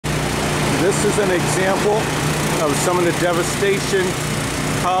This is an example of some of the devastation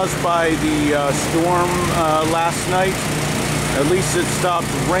caused by the storm last night. At least it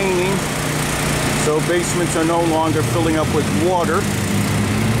stopped raining, so basements are no longer filling up with water.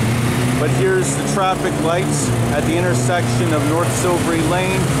 But here's the traffic lights at the intersection of North Silvery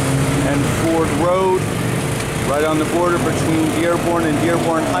Lane and Ford Road, right on the border between Dearborn and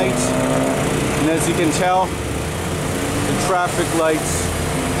Dearborn Heights. And as you can tell, the traffic lights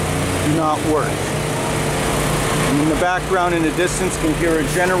do not work. And in the background, in the distance, you can hear a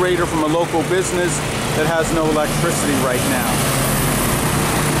generator from a local business that has no electricity right now.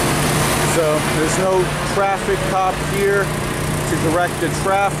 So there's no traffic cop here to direct the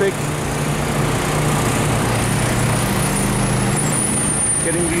traffic.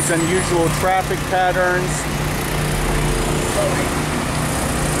 Getting these unusual traffic patterns.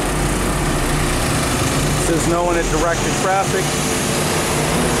 There's no one to direct the traffic.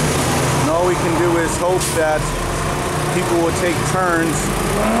 And all we can do is hope that people will take turns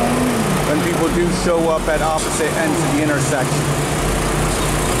when people do show up at opposite ends of the intersection.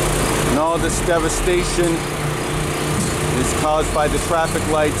 And all this devastation is caused by the traffic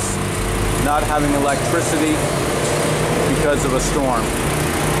lights not having electricity because of a storm.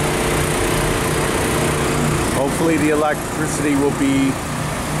 Hopefully the electricity will be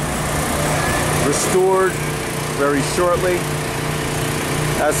restored very shortly.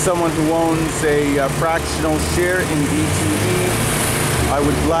 As someone who owns a fractional share in DTE, I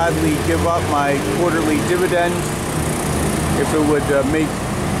would gladly give up my quarterly dividend if it would make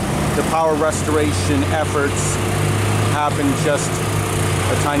the power restoration efforts happen just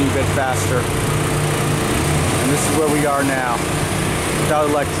a tiny bit faster. And this is where we are now, without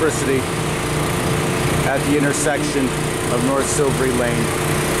electricity at the intersection of North Silvery Lane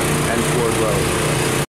and Ford Road.